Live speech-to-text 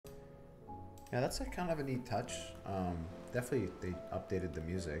Yeah, that's like kind of a neat touch. Definitely they updated the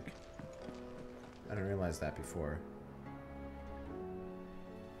music. I didn't realize that before.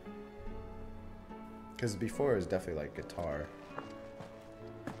 Because before it was definitely like guitar.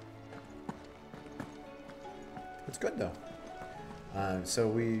 It's good though. So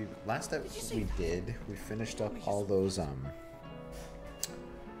we last time we finished up all those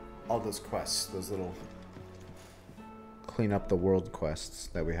quests, those little clean up the world quests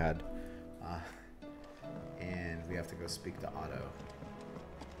that we had, and we have to go speak to Otto.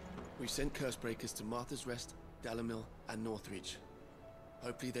 We've sent Cursebreakers to Martha's Rest, Dalamil, and Northreach.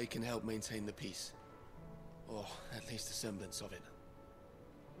 Hopefully they can help maintain the peace. Or at least a semblance of it.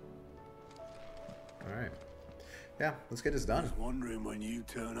 Alright. Yeah, let's get this done. I was wondering when you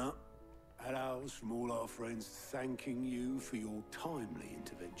turn up. Had owls from all our friends thanking you for your timely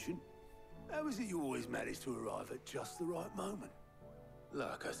intervention. How is it you always manage to arrive at just the right moment?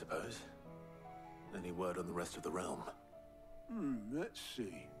 Luck, I suppose. Any word on the rest of the realm? Let's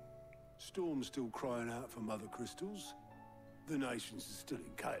see. Storm's still crying out for mother crystals. The nations are still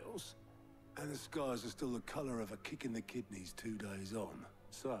in chaos. And the skies are still the colour of a kick in the kidneys 2 days on.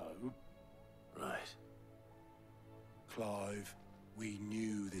 So... Right. Clive, we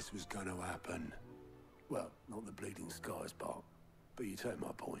knew this was going to happen. Well, not the bleeding skies part, but you take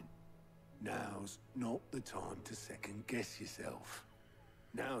my point. Now's not the time to second-guess yourself.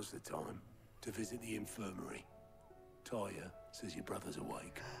 Now's the time to visit the infirmary. Taya says your brother's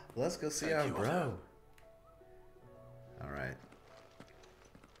awake. Let's go see Thank our you, bro. Otto. Alright.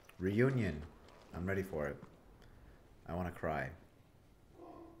 Reunion. I'm ready for it. I want to cry.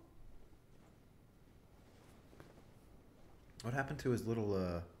 What happened to his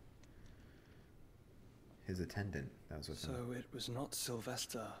little, his attendant that was with him? So it was not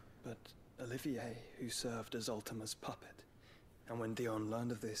Sylvester, but Olivier who served as Ultima's puppet. And when Dion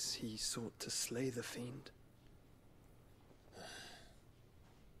learned of this, he sought to slay the fiend.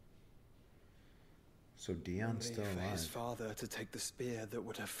 So Dion's still Only for his alive. father to take the spear that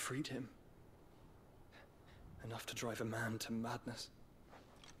would have freed him. Enough to drive a man to madness.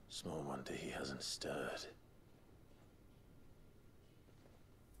 Small wonder he hasn't stirred.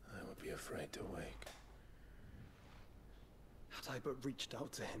 I would be afraid to wake. Had I but reached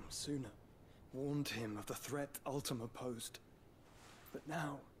out to him sooner, warned him of the threat Ultima posed. But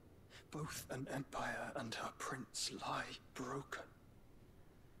now, both an empire and her prince lie broken.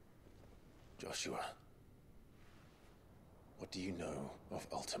 Joshua, what do you know of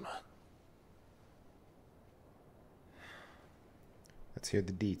Ultima? Let's hear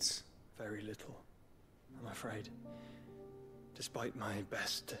the deets. Very little, I'm afraid. Despite my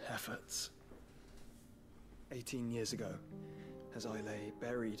best efforts. 18 years ago, as I lay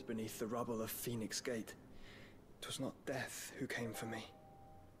buried beneath the rubble of Phoenix Gate, 'twas not death who came for me,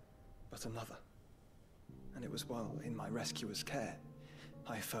 but another. And it was while in my rescuer's care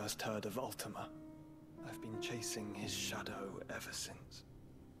I first heard of Ultima. I've been chasing his shadow ever since.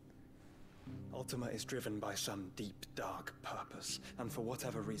 Ultima is driven by some deep, dark purpose, and for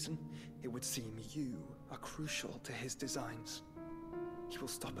whatever reason, it would seem you are crucial to his designs. He will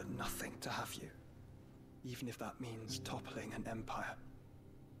stop at nothing to have you, even if that means toppling an empire.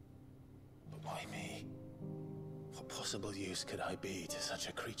 But why me? What possible use could I be to such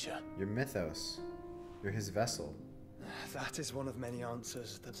a creature? You're Mythos. You're his vessel. That is one of many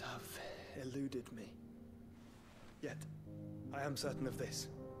answers that have eluded me. Yet, I am certain of this.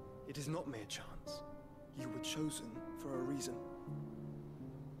 It is not mere chance. You were chosen for a reason.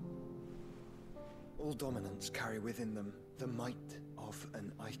 All dominants carry within them the might of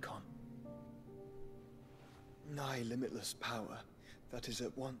an icon. Nigh limitless power that is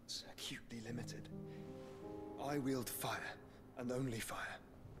at once acutely limited. I wield fire, and only fire.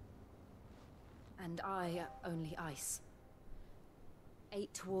 And I only ice.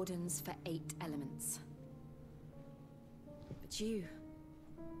 8 wardens for 8 elements. But you,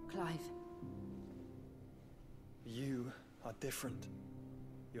 Clive. You are different.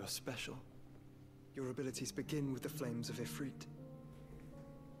 You're special. Your abilities begin with the flames of Ifrit.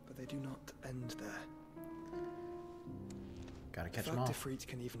 But they do not end there. Gotta catch The him fact all. Ifrit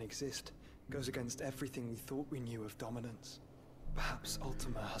can even exist goes against everything we thought we knew of dominance. Perhaps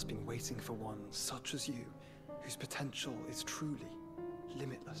Ultima has been waiting for one such as you, whose potential is truly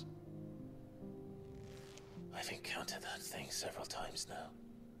limitless. I've encountered that thing several times now.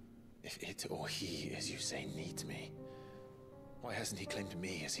 If it or he, as you say, needs me, why hasn't he claimed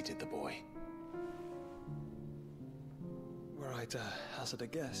me as he did the boy? Were I to hazard a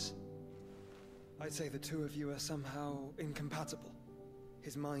guess, I'd say the two of you are somehow incompatible.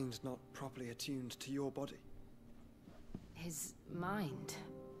 His mind not properly attuned to your body. His mind.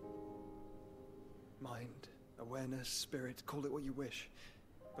 mind, awareness, spirit, call it what you wish.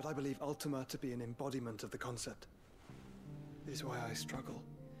 But I believe Ultima to be an embodiment of the concept. This is why I struggle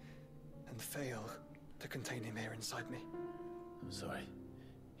and fail to contain him here inside me. I'm sorry.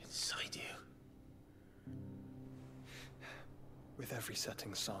 Inside you? With every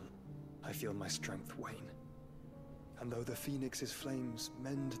setting sun, I feel my strength wane. And though the Phoenix's flames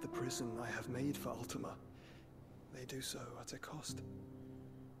mend the prison I have made for Ultima, they do so at a cost.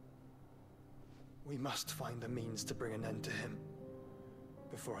 We must find a means to bring an end to him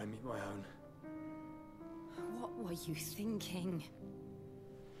before I meet my own. What were you thinking?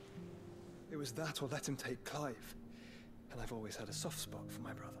 It was that or let him take Clive. And I've always had a soft spot for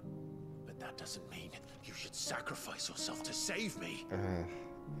my brother. But that doesn't mean you should sacrifice yourself to save me.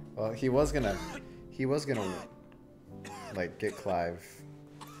 Well, he was gonna, like, get Clive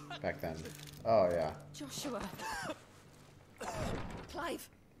back then. Oh, yeah. Joshua. Clive,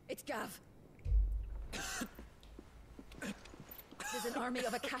 it's Gav. There's an army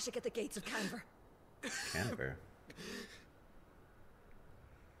of Akashic at the gates of Canver. Canver.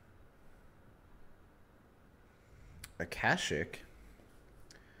 Akashic?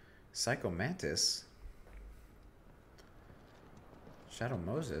 Psychomantis? Shadow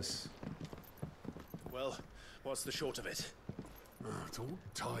Moses? Well, what's the short of it? It's all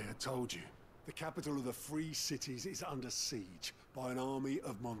Tyre told you. The capital of the Free Cities is under siege by an army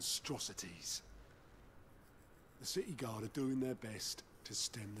of monstrosities. The city guard are doing their best to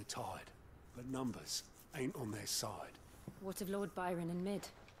stem the tide, but numbers ain't on their side. What of Lord Byron and Mid?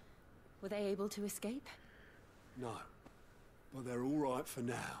 Were they able to escape? No, but they're all right for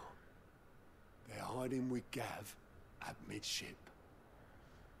now. They're hiding with Gav at midship.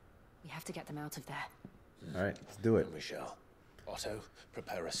 We have to get them out of there. Alright, let's do it. Michelle, Otto,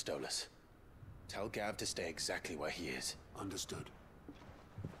 prepare a Stolas. Tell Gav to stay exactly where he is. Understood.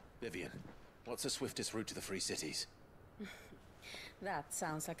 Vivian, what's the swiftest route to the Free Cities? That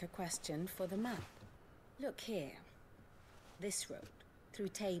sounds like a question for the map. Look here. This road, through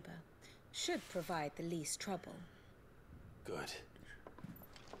Tabor, should provide the least trouble. Good.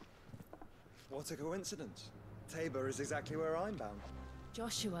 What a coincidence. Tabor is exactly where I'm bound.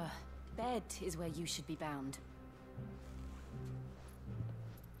 Joshua, bed is where you should be bound.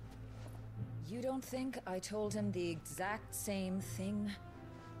 You don't think I told him the exact same thing?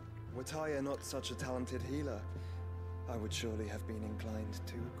 Were Tyre not such a talented healer, I would surely have been inclined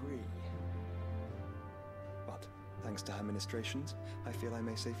to agree. But, thanks to her ministrations, I feel I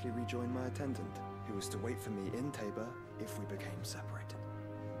may safely rejoin my attendant, who was to wait for me in Tabor if we became separated.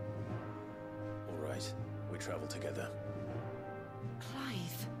 All right, we travel together.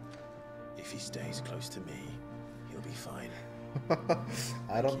 Clive. If he stays close to me, he'll be fine.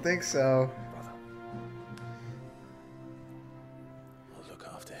 I don't think so. Brother. I'll look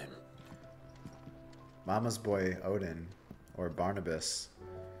after him. Mama's boy Odin, or Barnabas,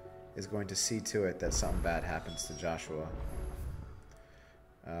 is going to see to it that something bad happens to Joshua.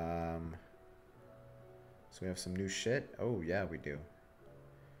 So we have some new shit. Oh yeah, we do.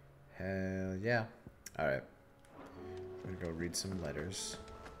 Hell yeah. Alright. We're gonna go read some letters.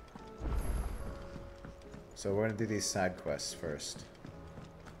 So we're gonna do these side quests first,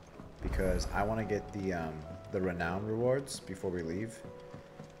 because I want to get the renown rewards before we leave.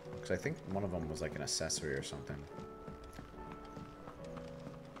 Because I think one of them was like an accessory or something.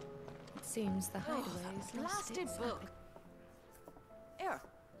 It seems the hideaway's lost Blasted its book. Here,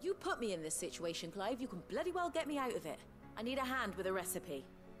 you put me in this situation, Clive. You can bloody well get me out of it. I need a hand with a recipe.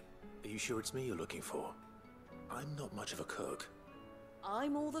 Are you sure it's me you're looking for? I'm not much of a cook.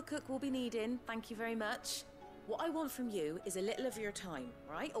 I'm all the cook will be needing, thank you very much. What I want from you is a little of your time,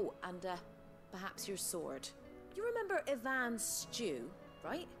 right? Oh, and perhaps your sword. You remember Ivan's stew,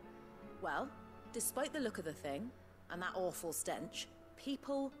 right? Well, despite the look of the thing, and that awful stench,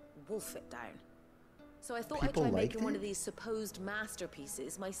 people wolf it down. So I thought I'd try making one of these supposed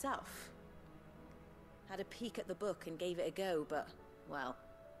masterpieces myself. Had a peek at the book and gave it a go, but, well...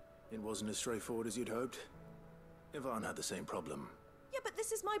 It wasn't as straightforward as you'd hoped. Ivan had the same problem. Yeah, but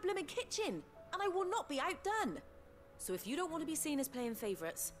this is my blooming kitchen, and I will not be outdone. So if you don't want to be seen as playing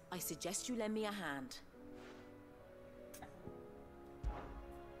favourites, I suggest you lend me a hand.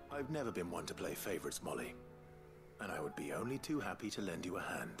 I've never been one to play favorites, Molly. And I would be only too happy to lend you a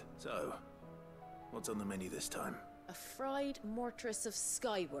hand. So, what's on the menu this time? A fried mortress of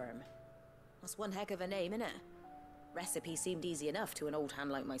skyworm. That's one heck of a name, innit? Recipe seemed easy enough to an old hand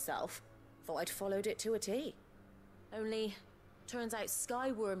like myself. Thought I'd followed it to a T. Only, turns out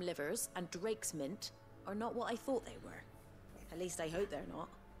skyworm livers and drake's mint are not what I thought they were. At least I hope they're not,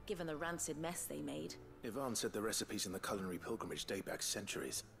 given the rancid mess they made. Ivan said the recipes in the culinary pilgrimage date back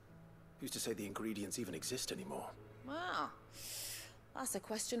centuries. Who's to say the ingredients even exist anymore? Well, that's a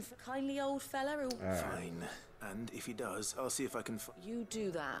question for kindly old fella who... Fine. And if he does, I'll see if I can You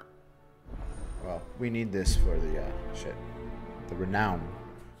do that. Well, we need this for the, shit. The renown.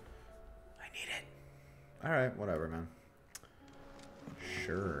 I need it. Alright, whatever, man.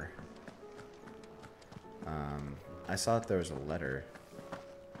 Sure. I saw that there was a letter.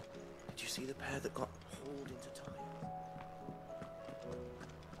 Did you see the pair that got hauled into time?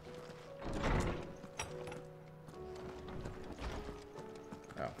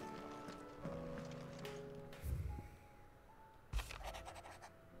 Oh.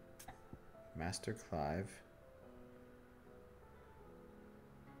 Master Clive.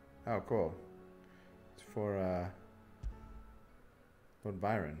 Oh, cool. It's for, Lord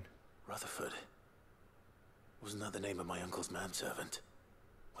Byron. Rutherford. Wasn't that the name of my uncle's manservant?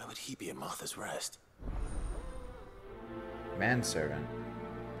 Why would he be in Martha's Rest? Manservant.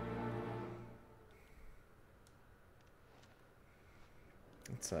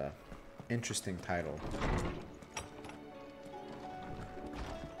 It's a interesting title.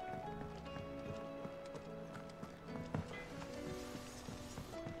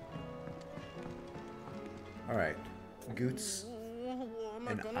 All right, Goots.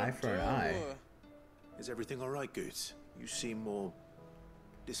 An eye for an eye. Is everything all right, Goots? You seem more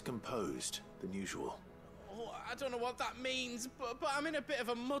discomposed than usual. Oh, I don't know what that means, but I'm in a bit of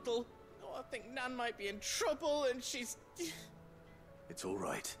a muddle. Oh, I think Nan might be in trouble, and she's... It's all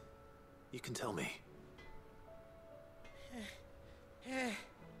right. You can tell me.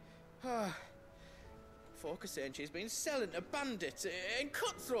 Folk are saying she's been selling to bandits and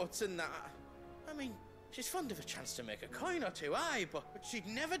cutthroats and that. I mean, she's fond of a chance to make a coin or two, aye, but she'd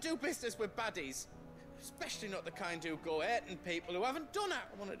never do business with baddies. Especially not the kind who go hurting people who haven't done it.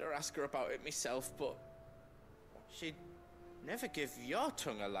 I wanted to ask her about it myself, but she'd never give your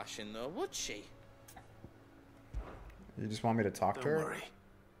tongue a lashing, though, would she? You just want me to talk to her? Don't worry.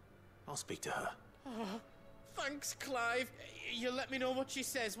 I'll speak to her. Oh, thanks, Clive. You'll let me know what she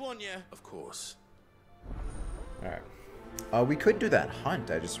says, won't you? Of course. Alright. We could do that hunt.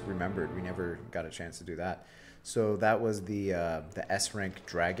 I just remembered. We never got a chance to do that. So that was the S-rank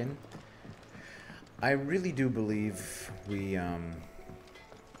dragon. I really do believe we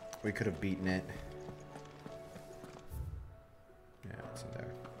could have beaten it. Yeah, it's in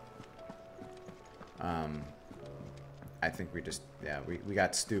there. I think we just, yeah, we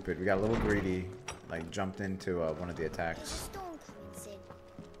got stupid. We got a little greedy, like jumped into one of the attacks.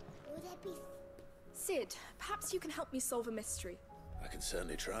 Sid, perhaps you can help me solve a mystery. I can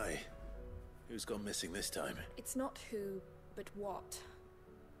certainly try. Who's gone missing this time? It's not who, but what.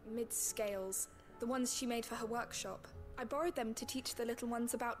 Mid-scales, the ones she made for her workshop. I borrowed them to teach the little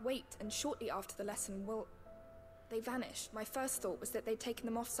ones about weight, and shortly after the lesson, well, they vanished. My first thought was that they'd taken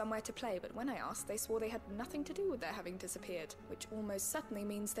them off somewhere to play, but when I asked, they swore they had nothing to do with their having disappeared, which almost certainly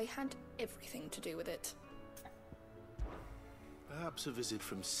means they had everything to do with it. Perhaps a visit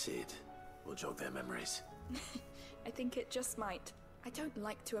from Sid will jog their memories. I think it just might. I don't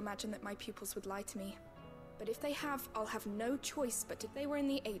like to imagine that my pupils would lie to me. But if they have, I'll have no choice but they were in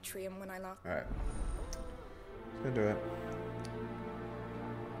the atrium when I last... Alright. Let's go do it.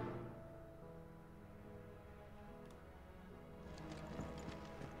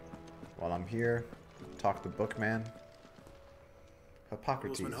 While I'm here, talk to Bookman.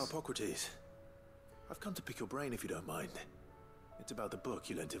 Hippocrates. Horseman Hippocrates. I've come to pick your brain if you don't mind. It's about the book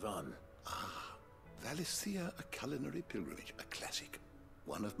you lent Ivan. Ah, Valisthea, a culinary pilgrimage, a classic.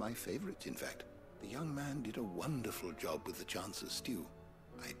 One of my favorites, in fact. The young man did a wonderful job with the Chance's stew.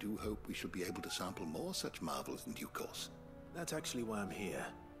 I do hope we shall be able to sample more such marvels in due course. That's actually why I'm here.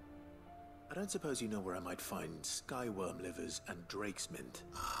 I don't suppose you know where I might find skyworm livers and drake's mint.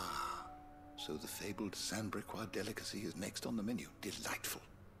 Ah, so the fabled Sandbrequois delicacy is next on the menu. Delightful.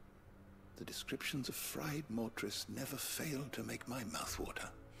 The descriptions of fried mortress never fail to make my mouth water.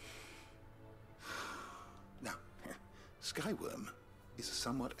 Now, skyworm is a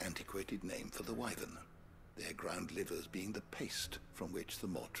somewhat antiquated name for the wyvern, their ground livers being the paste from which the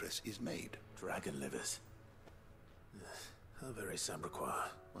mortress is made. Dragon livers. How very Sandbrequois.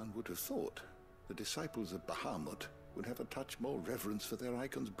 One would have thought the disciples of Bahamut would have a touch more reverence for their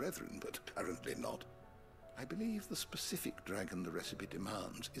icon's brethren, but apparently not. I believe the specific dragon the recipe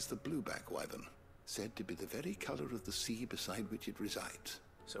demands is the blueback wyvern, said to be the very color of the sea beside which it resides.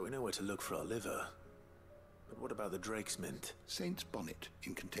 So we know where to look for our liver. But what about the drake's mint? Saint's bonnet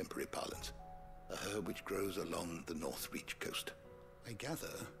in contemporary parlance, a herb which grows along the North Reach coast. I gather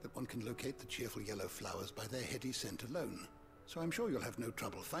that one can locate the cheerful yellow flowers by their heady scent alone, so I'm sure you'll have no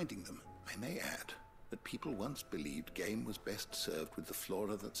trouble finding them. I may add that people once believed game was best served with the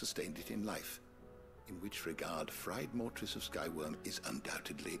flora that sustained it in life. In which regard, fried mortress of skyworm is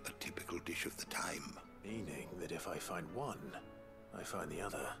undoubtedly a typical dish of the time. Meaning that if I find one, I find the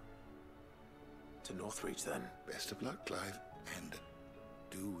other. To Northreach, then. Best of luck, Clive, and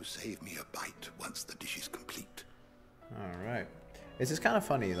do save me a bite once the dish is complete. All right. It's just kind of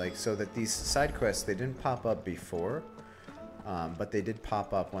funny, like, so that these side quests, they didn't pop up before, but they did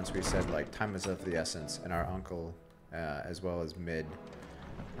pop up once we said, like, time is of the essence, and our uncle, as well as Mid,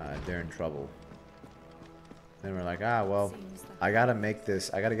 they're in trouble. Then we're like, ah, well, I gotta make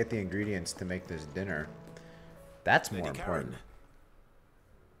this, I gotta get the ingredients to make this dinner. That's more important.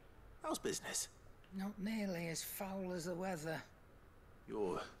 How's business? Not nearly as foul as the weather.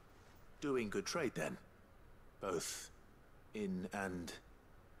 You're doing good trade, then? Both in and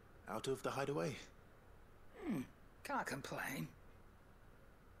out of the hideaway? Can't complain.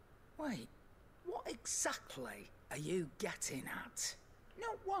 Wait, what exactly are you getting at?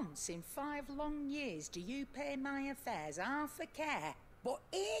 Not once in 5 long years do you pay my affairs half a care. But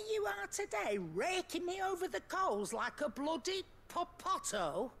here you are today, raking me over the coals like a bloody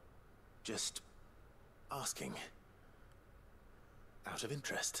popoto. Just asking. Out of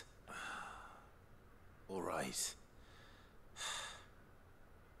interest. All right.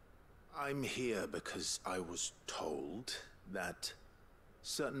 I'm here because I was told that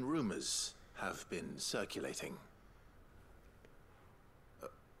certain rumors have been circulating.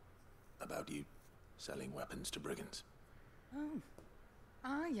 About you selling weapons to brigands. Oh,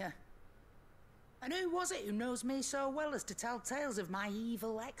 are you? And who was it who knows me so well as to tell tales of my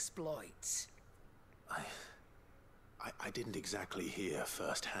evil exploits? I didn't exactly hear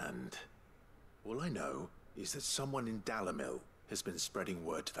firsthand. All I know is that someone in Dalamil has been spreading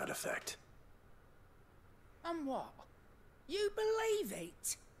word to that effect. And what? You believe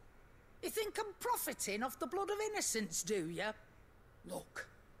it? You think I'm profiting off the blood of innocents, do you? Look,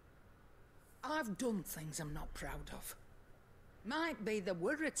 I've done things I'm not proud of. Might be there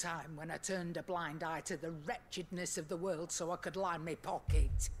were a time when I turned a blind eye to the wretchedness of the world so I could line my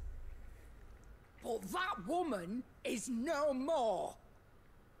pocket. But that woman is no more.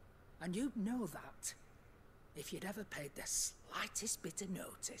 And you'd know that if you'd ever paid the slightest bit of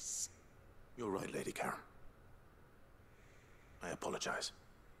notice. You're right, Lady Karen. I apologize.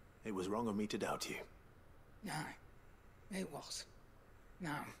 It was wrong of me to doubt you. Aye, it was.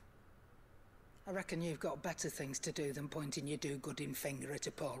 Now, I reckon you've got better things to do than pointing your do-gooding finger at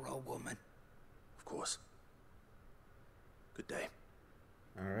a poor old woman. Of course. Good day.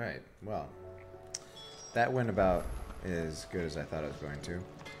 All right. Well, that went about as good as I thought it was going to.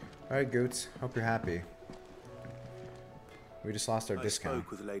 All right, Goots. Hope you're happy. We just lost our discount. I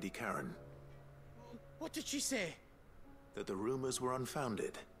spoke with Lady Karen. What did she say? That the rumors were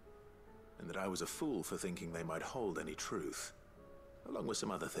unfounded, and that I was a fool for thinking they might hold any truth, along with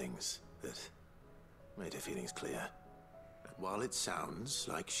some other things that made her feelings clear. That while it sounds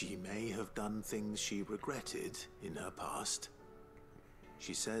like she may have done things she regretted in her past,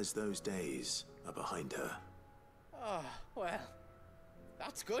 she says those days are behind her. Oh, well,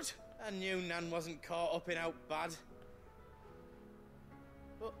 that's good. I knew Nan wasn't caught up in out bad.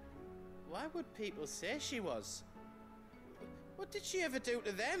 But why would people say she was? What did she ever do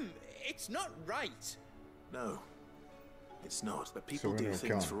to them? It's not right. No, it's not. But people do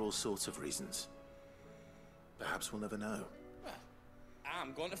things for all sorts of reasons. Perhaps we'll never know. Well,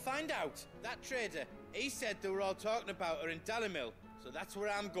 I'm going to find out. That trader, he said they were all talking about her in Dalamil, so that's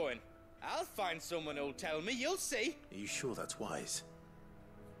where I'm going. I'll find someone who'll tell me, you'll see. Are you sure that's wise?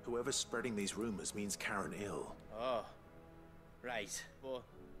 Whoever's spreading these rumors means Karen ill. Oh, right. Well,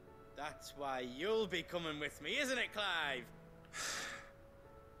 that's why you'll be coming with me, isn't it, Clive?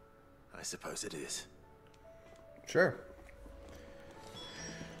 I suppose it is. Sure.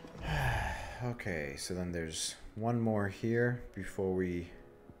 Okay, so then there's one more here before we...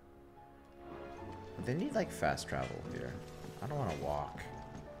 They need, like, fast travel here. I don't want to walk.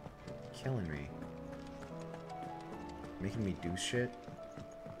 Killing me. Making me do shit.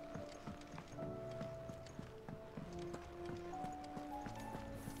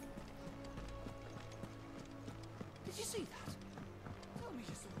 Did you see that? Tell me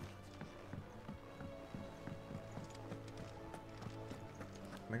you saw it.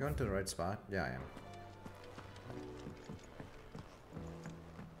 Am I going to the right spot? Yeah, I am.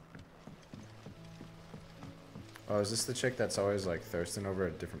 Oh, is this the chick that's always like thirsting over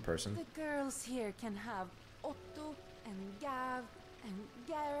a different person? The girls here can have Otto and Gav and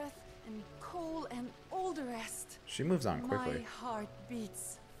Gareth and Cole and all the rest. She moves on quickly. My heart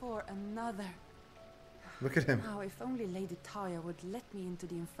beats for another. Look at him. Now, if only Lady Taya would let me into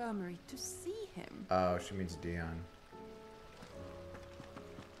the infirmary to see him. Oh, she means Dion.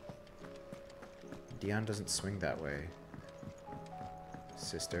 Dion doesn't swing that way.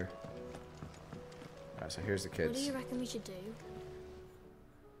 Sister. Alright, so here's the kids. What do you reckon we should do?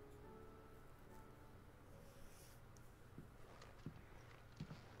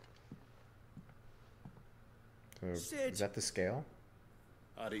 So, is that the scale?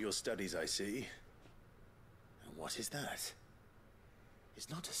 Out of your studies, I see. And what is that? It's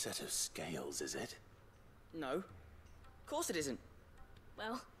not a set of scales, is it? No. Of course it isn't.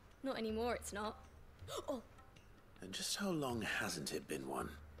 Well, not anymore, it's not. Oh, And just how long hasn't it been one?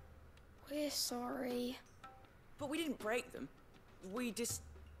 we're sorry. But we didn't break them. We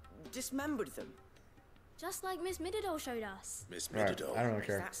dismembered them. Just like Miss Mididol showed us. Miss Right, Mididol. I don't really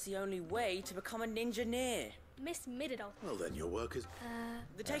care. That's the only way to become a ninja-neer. Miss Mididol. Well, then your work is...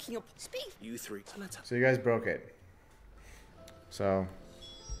 They're taking a... Speak. You three. So let's... So you guys broke it. So...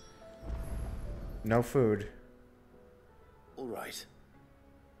 no food. All right.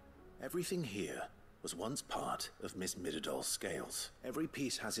 Everything here was once part of Miss Mididol's scales. Every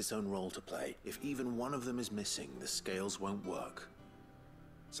piece has its own role to play. If even one of them is missing, the scales won't work.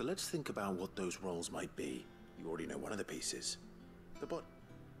 So let's think about what those roles might be. You already know one of the pieces. The bot...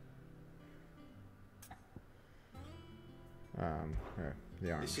 Here,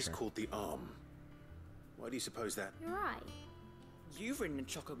 the arm. This is sure. called the arm. Why do you suppose that? You're right. You've ridden a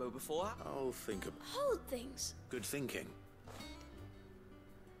chocobo before. I'll think of... Hold things. Good thinking.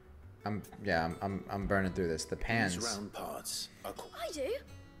 I'm burning through this. The pans. These round parts are called... I do.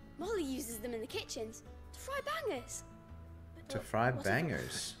 Molly uses them in the kitchens to fry bangers. To fry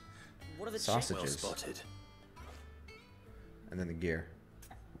bangers. What are the sausages. Well spotted. And then the gear.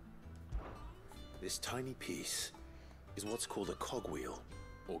 This tiny piece is what's called a cogwheel,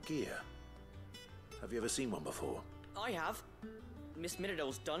 or gear. Have you ever seen one before? I have. Miss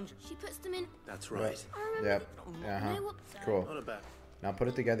Mididol's dungeon. She puts them in. That's right. I remember. Yep. Uh-huh. No, what? Cool. Not a bad... Now put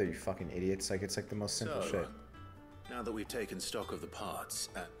it together, you fucking idiots. Like, it's like the most simple So, shit. now that we've taken stock of the parts,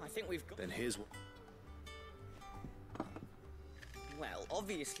 I think we've got... then here's what... Well,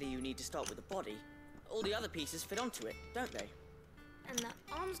 obviously you need to start with the body. All the other pieces fit onto it, don't they? And the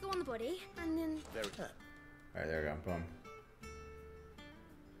arms go on the body, and then. Very... Alright, there we go. Boom.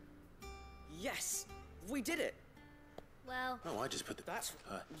 Yes! We did it! Well. Oh, I just put the... That's...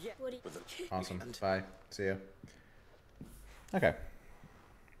 yeah. What do you... with the... Awesome. Bye. See ya. Okay.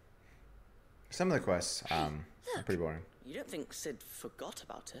 Some of the quests, are pretty boring. You don't think Sid forgot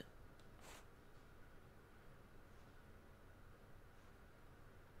about it?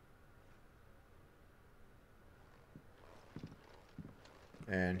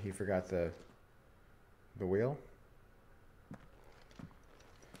 And he forgot the wheel.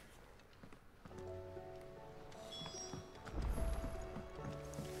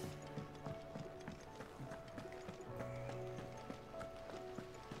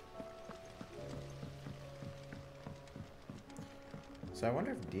 So I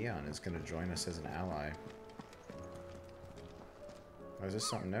wonder if Dion is going to join us as an ally. Oh, is this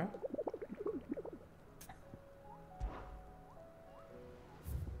something new?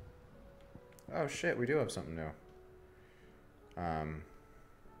 Oh shit, we do have something new. A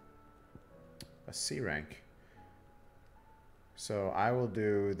C rank. So I will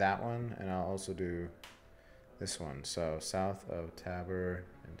do that one, and I'll also do this one. So south of Tabor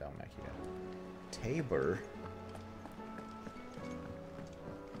and Dalmacia. Tabor?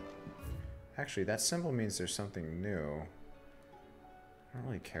 Actually, that symbol means there's something new. I don't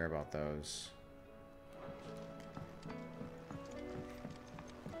really care about those.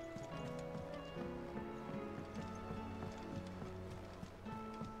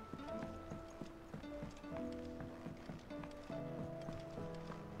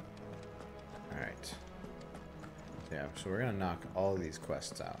 Alright. Yeah, so we're gonna knock all of these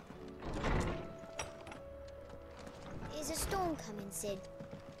quests out. Is a storm coming, Sid?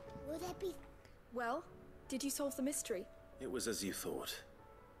 Will there be... Well, did you solve the mystery? It was as you thought.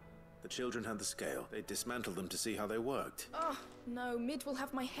 The children had the scale. They dismantled them to see how they worked. Oh, no, Mid will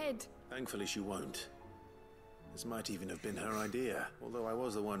have my head. Thankfully, she won't. This might even have been her idea, although I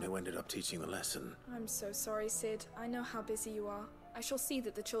was the one who ended up teaching the lesson. I'm so sorry, Sid. I know how busy you are. I shall see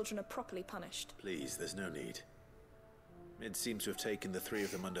that the children are properly punished. Please, there's no need. Mid seems to have taken the three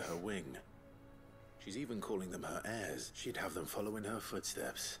of them under her wing. She's even calling them her heirs. She'd have them follow in her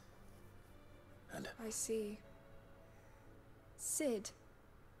footsteps. And... I see. Sid,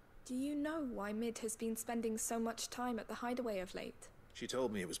 do you know why Mid has been spending so much time at the hideaway of late? She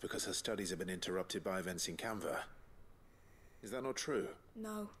told me it was because her studies have been interrupted by events in Canva. Is that not true?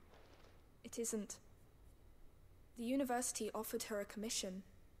 No, it isn't. The university offered her a commission.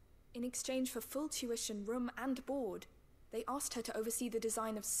 In exchange for full tuition, room and board, they asked her to oversee the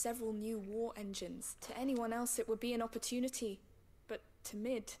design of several new war engines. To anyone else it would be an opportunity, but to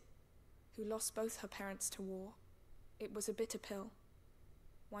Mid, who lost both her parents to war, it was a bitter pill.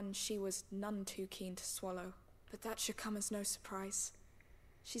 One she was none too keen to swallow. But that should come as no surprise.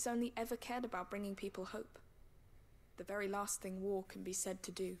 She's only ever cared about bringing people hope. The very last thing war can be said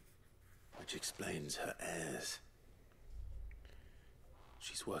to do. Which explains her heirs.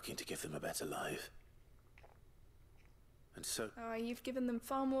 She's working to give them a better life. And so... Oh, you've given them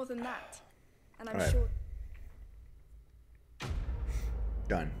far more than that. And I'm All right. sure...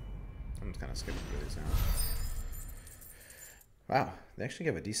 Done. I'm just kind of skipping through these now. Wow, they actually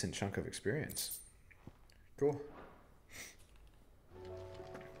give a decent chunk of experience. Cool.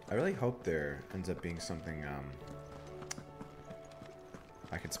 I really hope there ends up being something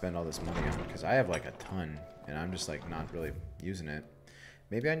I could spend all this money on, because I have like a ton and I'm just like not really using it.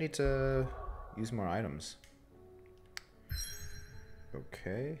 Maybe I need to use more items.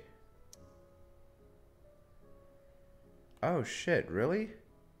 Okay. Oh shit, really?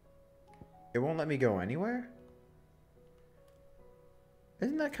 It won't let me go anywhere?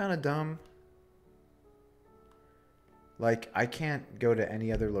 Isn't that kind of dumb? Like, I can't go to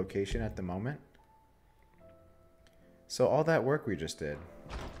any other location at the moment. So all that work we just did.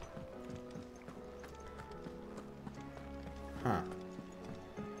 Huh.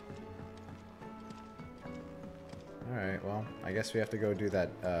 Alright, well, I guess we have to go do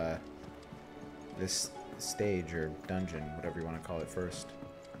that, this stage or dungeon, whatever you want to call it, first.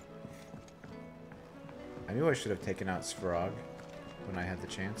 I knew I should have taken out Svarog when I had the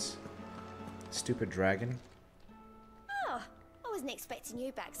chance. Stupid dragon. Oh, I wasn't expecting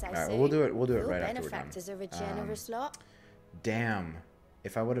you back so Alright, soon. well, we'll do it Your right after we're done. benefactors are a generous lot. Damn.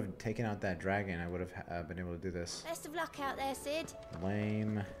 If I would have taken out that dragon, I would have been able to do this. Best of luck out there, Sid.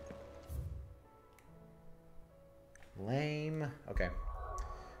 Lame. Lame. Okay.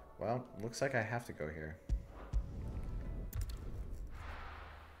 Well, looks like I have to go here.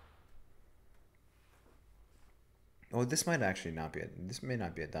 Oh, this might actually not be this may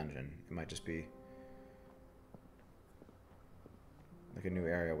not be a dungeon. It might just be like a new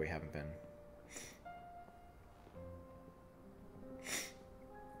area we haven't been.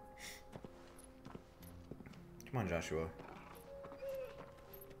 Come on, Joshua.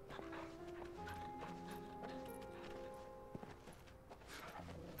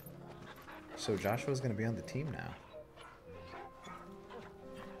 So Joshua's gonna be on the team now.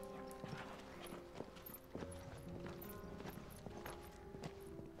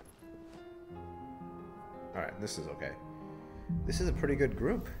 Alright, this is okay. This is a pretty good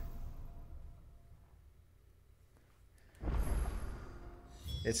group.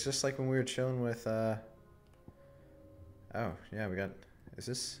 It's just like when we were chilling with, oh, yeah, we got, is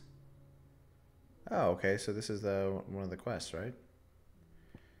this? Oh, okay, so this is one of the quests, right?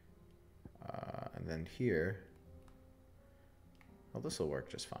 And then here, well, this will work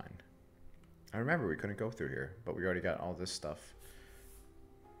just fine. I remember we couldn't go through here, but we already got all this stuff.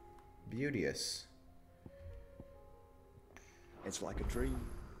 Beauteous. It's like a dream.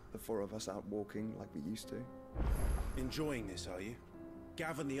 The four of us out walking like we used to. Enjoying this, are you?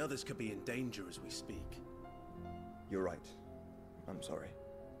 Gav and the others could be in danger as we speak. You're right. I'm sorry.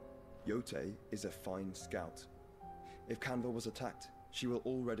 Yote is a fine scout. If Candle was attacked, she will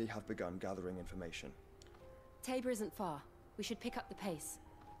already have begun gathering information. Tabor isn't far. We should pick up the pace.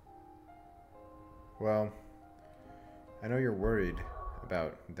 Well, I know you're worried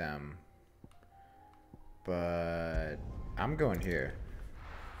about them, but I'm going here.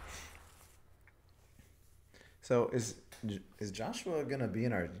 So is Joshua gonna be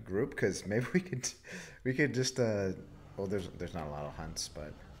in our group? Cause maybe we could just well, there's not a lot of hunts,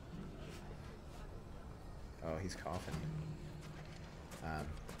 but oh, he's coughing.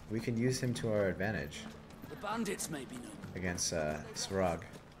 We can use him to our advantage. The bandits may be known Against Svarog.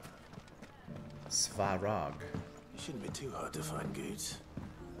 Svarog. It shouldn't be too hard to find Goots.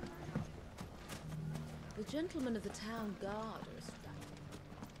 The gentlemen of the town guard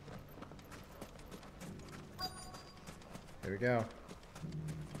are Here we go.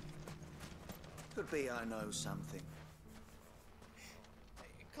 Could be I know something.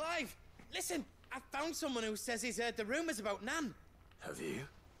 Clive, listen! I found someone who says he's heard the rumours about Nan. Have you?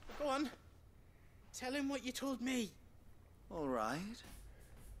 Go on. Tell him what you told me. All right.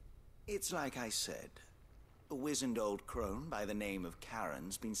 It's like I said. A wizened old crone by the name of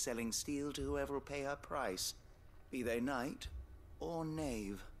Karen's been selling steel to whoever will pay her price, be they knight or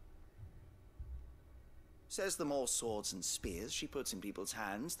knave. Says the more swords and spears she puts in people's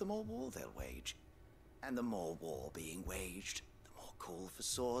hands, the more war they'll wage. And the more war being waged, the more call for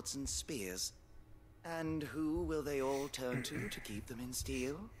swords and spears. And who will they all turn to keep them in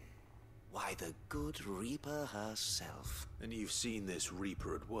steel? Why, the good Reaper herself. And you've seen this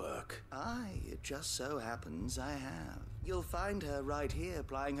Reaper at work? Aye, it just so happens I have. You'll find her right here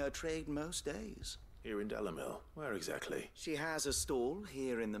plying her trade most days. Here in Delamil? Where exactly? She has a stall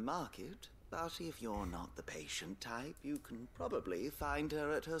here in the market, but if you're not the patient type, you can probably find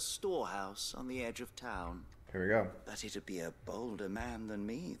her at her storehouse on the edge of town. Here we go. But it'd be a bolder man than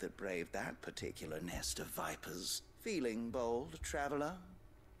me that braved that particular nest of vipers. Feeling bold, traveler?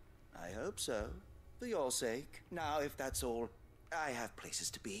 I hope so. For your sake. Now, if that's all, I have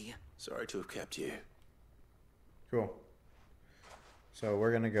places to be. Sorry to have kept you. Cool. So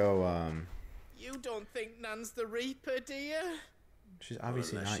we're gonna go, You don't think Nan's the Reaper, do you? She's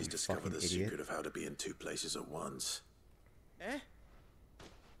obviously unless not, she's you discovered fucking the idiot. secret of how to be in two places at once. Eh?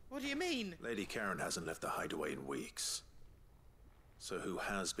 What do you mean? Lady Karen hasn't left the hideaway in weeks. So who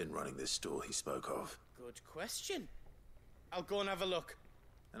has been running this store he spoke of? Good question. I'll go and have a look.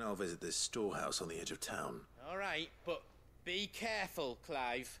 And I'll visit this storehouse on the edge of town. All right, but be careful,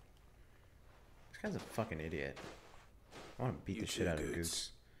 Clive. This guy's a fucking idiot. I want to beat the shit out of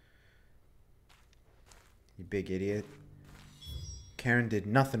Goose. You big idiot. Karen did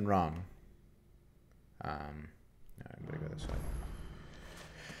nothing wrong. Alright, I'm gonna go this way.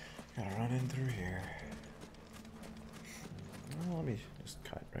 Gotta run in through here. Well, let me just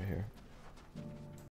cut right here.